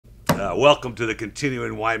Welcome to the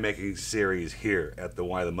continuing winemaking series here at the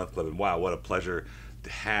Wine of the Month Club. And wow, what a pleasure to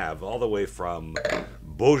have all the way from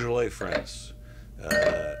Beaujolais, France,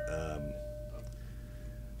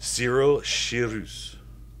 Cyril Chirouze.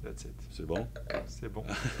 That's it. C'est bon? C'est bon.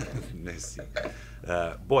 Merci.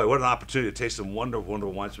 Boy, what an opportunity to taste some wonderful,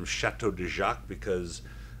 wonderful wines from Chateau de Jacques because,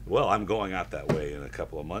 well, I'm going out that way in a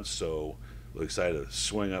couple of months, so we're excited to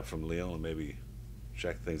swing up from Lyon and maybe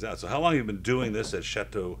check things out. So how long have you been doing this at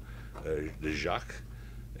Chateau de Jacques,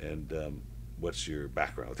 and what's your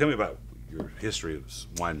background? Tell me about your history of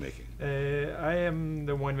winemaking. I am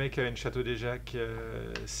the winemaker in Château de Jacques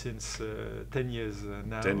since 10 years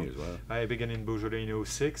now. 10 years, wow. I began in Beaujolais in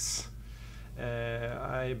 2006.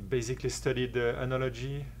 I basically studied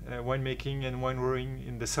enology, winemaking and wine growing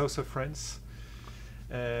in the south of France.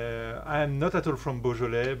 I am not at all from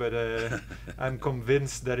Beaujolais, but I'm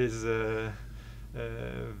convinced that is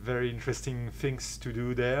very interesting things to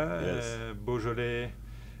do there. Yes. Beaujolais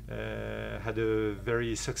had a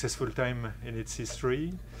very successful time in its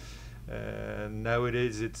history.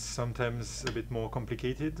 Nowadays it's sometimes a bit more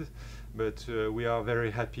complicated, but we are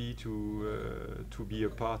very happy to be a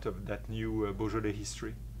part of that new Beaujolais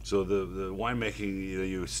history. So the winemaking,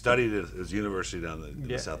 you studied at a university down in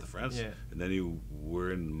the south of France, and then you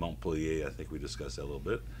were in Montpellier. I think we discussed that a little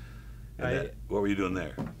bit. What were you doing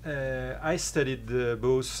there? I studied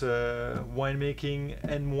both winemaking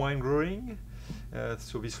and wine growing.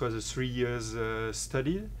 So this was a 3 years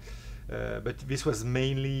study, but this was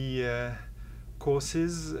mainly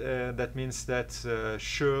courses. That means that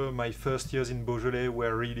sure, my first years in Beaujolais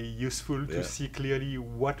were really useful to see clearly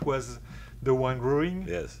what was the wine growing.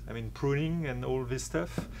 Yes. I mean pruning and all this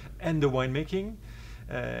stuff, and the winemaking.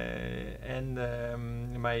 And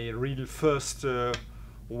my real first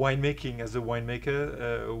winemaking as a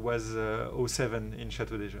winemaker was 2007 in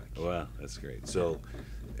Château de Jacques. Wow, that's great. So,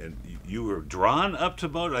 and you were drawn up to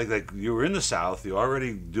Beaujolais, like you were in the south, you're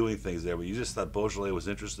already doing things there, but you just thought Beaujolais was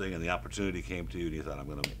interesting and the opportunity came to you and you thought, I'm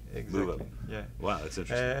going to move up. Yeah. Wow, that's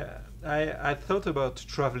interesting. I thought about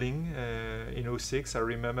traveling in 2006. I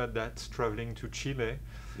remember that, traveling to Chile.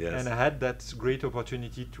 Yes. And I had that great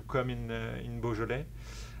opportunity to come in Beaujolais.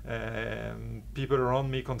 People around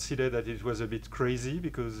me considered that it was a bit crazy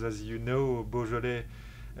because, as you know, Beaujolais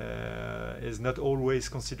is not always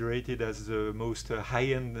considered as the most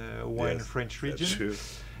high-end wine French region. That's true.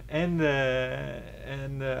 And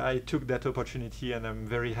I took that opportunity, and I'm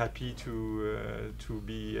very happy to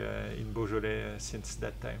be in Beaujolais since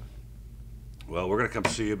that time. Well, we're going to come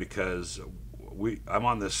see you because I'm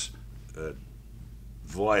on this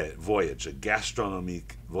voyage, a voyage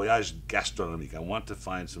gastronomique. I want to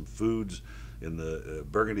find some foods in the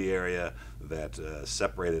Burgundy area that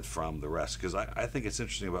separate it from the rest, because I think it's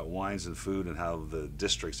interesting about wines and food and how the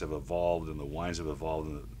districts have evolved and the wines have evolved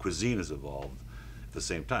and the cuisine has evolved at the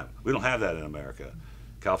same time. We don't have that in America.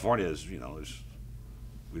 California is, we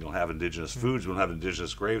don't have indigenous foods, we don't have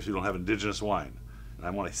indigenous grapes, we don't have indigenous wine, and I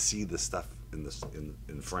want to see this stuff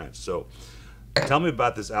in France. So tell me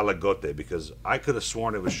about this aligoté, because I could have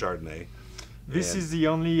sworn it was Chardonnay. This is the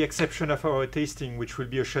only exception of our tasting, which will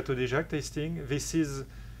be a Château de Jacques tasting. This is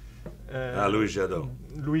Louis Jadot.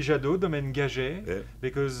 Louis Jadot, Domaine Piron,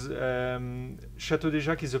 because Château de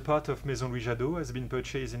Jacques is a part of Maison Louis Jadot, has been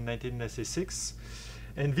purchased in 1996.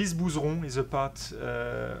 And this Bouzeron is a part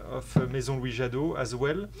of Maison Louis Jadot as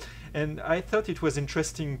well. And I thought it was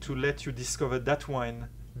interesting to let you discover that wine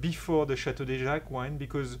before the Château de Jacques wine,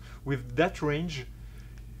 because with that range,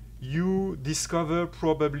 you discover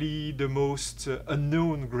probably the most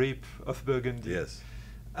unknown grape of Burgundy. Yes.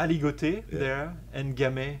 Aligoté there and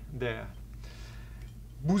Gamay there.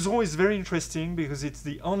 Bouzeron is very interesting because it's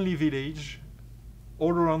the only village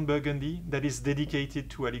all around Burgundy that is dedicated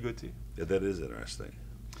to Aligoté. Yeah, that is interesting.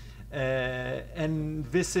 And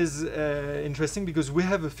this is interesting because we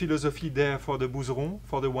have a philosophy there for the Bouzeron,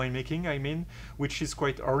 for the winemaking, I mean, which is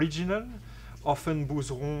quite original. Often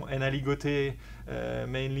Bouzeron and Aligoté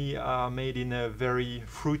mainly are made in a very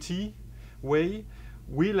fruity way.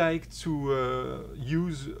 We like to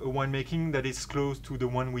use a winemaking that is close to the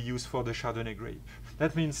one we use for the Chardonnay grape.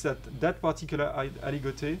 That means that that particular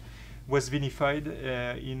Aligoté was vinified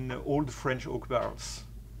in old French oak barrels.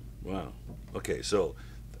 Wow. Okay, so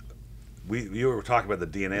you were talking about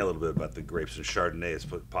the DNA a little bit about the grapes in Chardonnay. It's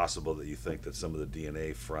possible that you think that some of the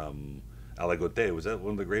DNA from Aligoté, was that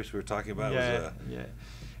one of the grapes we were talking about? Yeah.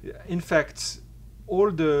 In fact,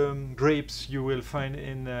 all the grapes you will find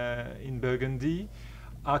in Burgundy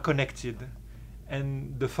are connected,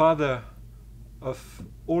 and the father of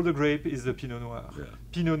all the grape is the Pinot Noir. Yeah.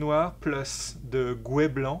 Pinot Noir plus the Gouais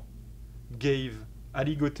Blanc gave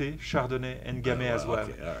Aligoté, Chardonnay, and Gamay as well.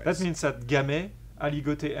 Okay, all right. That means that Gamay,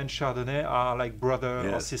 Aligoté, and Chardonnay are like brother or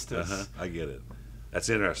Yes, sisters. I get it. That's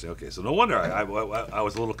interesting. Okay, so no wonder I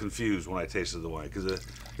was a little confused when I tasted the wine because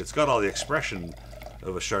it's got all the expression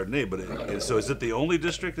of a Chardonnay. But so is it the only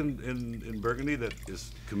district in Burgundy that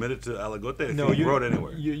is committed to Aligoté? No, you grow it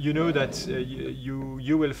anywhere. You know that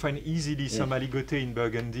you will find easily some Aligoté in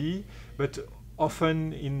Burgundy, but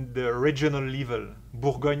often in the regional level,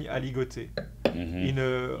 Bourgogne Aligoté,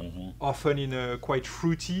 often in a quite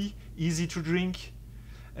fruity, easy to drink,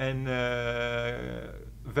 and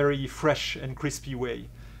very fresh and crispy way.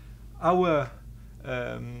 Our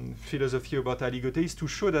philosophy about Aligoté is to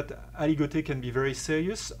show that Aligoté can be very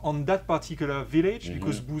serious on that particular village,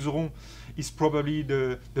 because Bouzeron is probably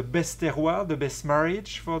the best terroir, the best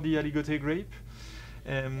marriage for the Aligoté grape.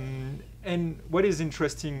 And what is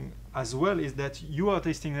interesting as well is that you are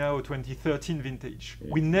tasting now a 2013 vintage.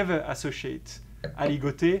 We never associate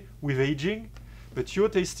Aligoté with aging, but you're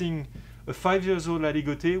tasting a 5 years old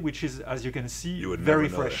Aligoté, which is, as you can see, very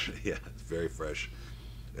fresh. Yeah, it's very fresh.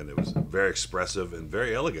 And it was very expressive and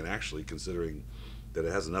very elegant, actually, considering that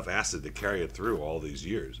it has enough acid to carry it through all these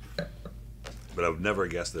years. But I would never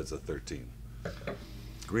guess that it's a 13.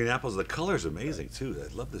 Green apples, the color is amazing, too.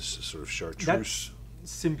 I love this sort of chartreuse.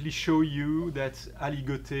 Simply show you that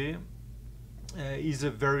Aligoté is a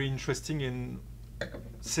very interesting and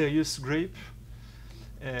serious grape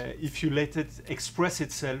if you let it express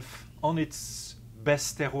itself on its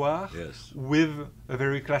best terroir with a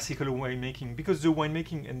very classical winemaking, because the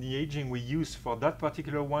winemaking and the aging we use for that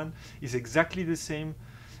particular one is exactly the same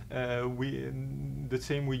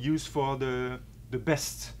we use for the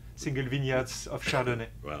best single vineyards of Chardonnay.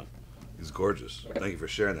 Wow. It's gorgeous. Thank you for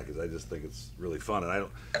sharing that, because I just think it's really fun, and I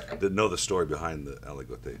didn't know the story behind the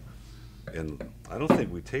Aligoté, and I don't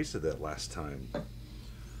think we tasted that last time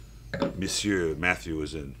Monsieur Matthew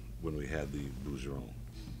was in when we had the Bouzeron.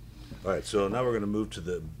 All right, so now we're going to move to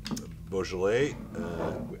the Beaujolais.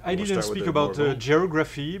 I didn't speak about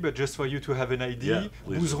geography, but just for you to have an idea,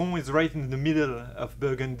 Bouzeron is right in the middle of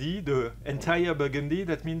Burgundy, the entire Burgundy.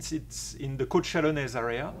 That means it's in the Côte Chalonnaise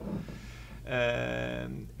area.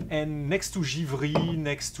 And next to Givry,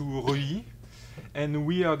 next to Reuilly, and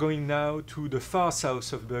we are going now to the far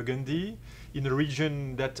south of Burgundy, in a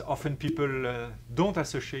region that often people don't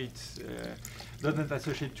associate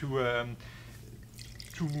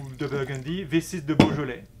to the Burgundy. This is the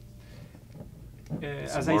Beaujolais.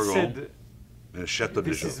 As I said,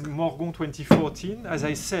 this is Morgon 2014. As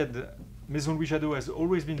I said, Maison Louis Jadot has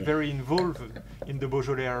always been very involved in the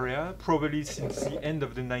Beaujolais area, probably since the end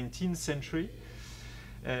of the 19th century.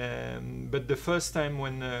 But the first time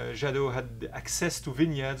when Jadot had access to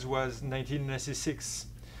vineyards was 1996.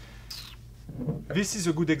 This is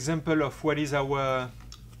a good example of what is our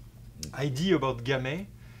idea about Gamay.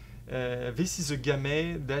 This is a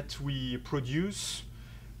Gamay that we produce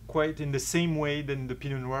quite in the same way than the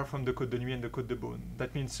Pinot Noir from the Côte de Nuit and the Côte de Beaune.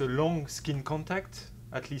 That means a long skin contact,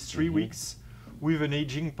 at least 3 weeks, with an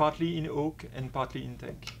aging partly in oak and partly in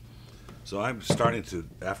teak. So I'm starting to,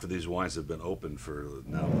 after these wines have been open for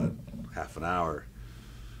now half an hour,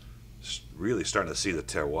 really starting to see the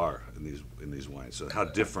terroir in these wines. So how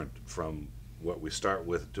different from what we start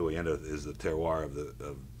with to the end of is the terroir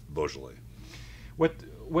of Beaujolais.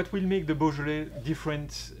 What will make the Beaujolais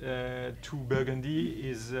different to Burgundy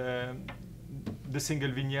is the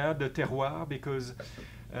single vineyard, the terroir, because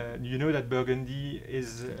you know that Burgundy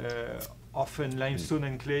is often limestone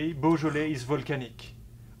and clay. Beaujolais is volcanic,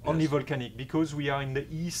 only volcanic, because we are in the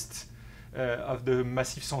east of the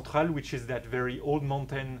Massif Central, which is that very old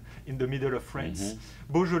mountain in the middle of France.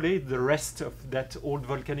 Beaujolais is the rest of that old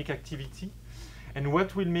volcanic activity. And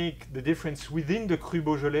what will make the difference within the Cru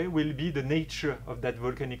Beaujolais will be the nature of that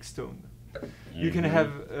volcanic stone. You can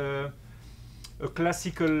have a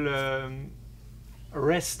classical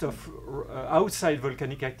rest of outside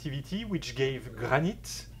volcanic activity, which gave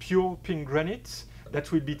granite, pure pink granite,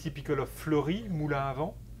 that will be typical of Fleury, Moulin à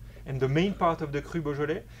Vent, and the main part of the Cru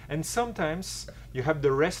Beaujolais. And sometimes you have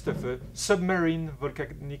the rest of a submarine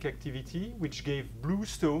volcanic activity, which gave blue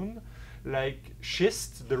stone, like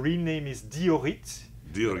schist. The real name is diorite.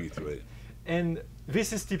 Diorite, right. And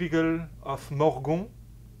this is typical of Morgon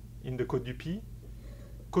in the Côte du Py,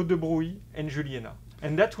 Côte de Brouilly, and Juliena.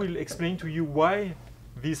 And that will explain to you why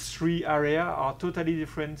these three areas are totally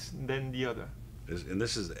different than the other. And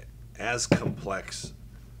this is as complex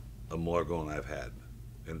a Morgon I've had.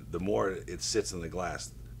 And the more it sits in the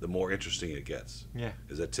glass, the more interesting it gets. Yeah.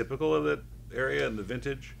 Is that typical of that area and the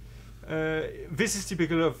vintage? This is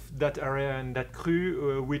typical of that area and that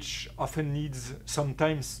cru, which often needs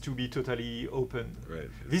sometimes to be totally open. Right.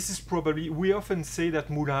 This is probably, we often say that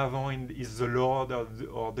Moulin à Vent is the lord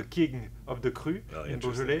or the king of the cru in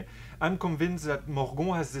Beaujolais. I'm convinced that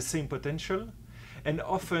Morgon has the same potential, and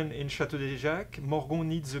often in Château de Jacques, Morgon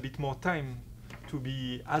needs a bit more time to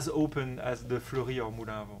be as open as the Fleury or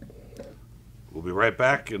Moulin à Vent. We'll be right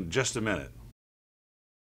back in just a minute.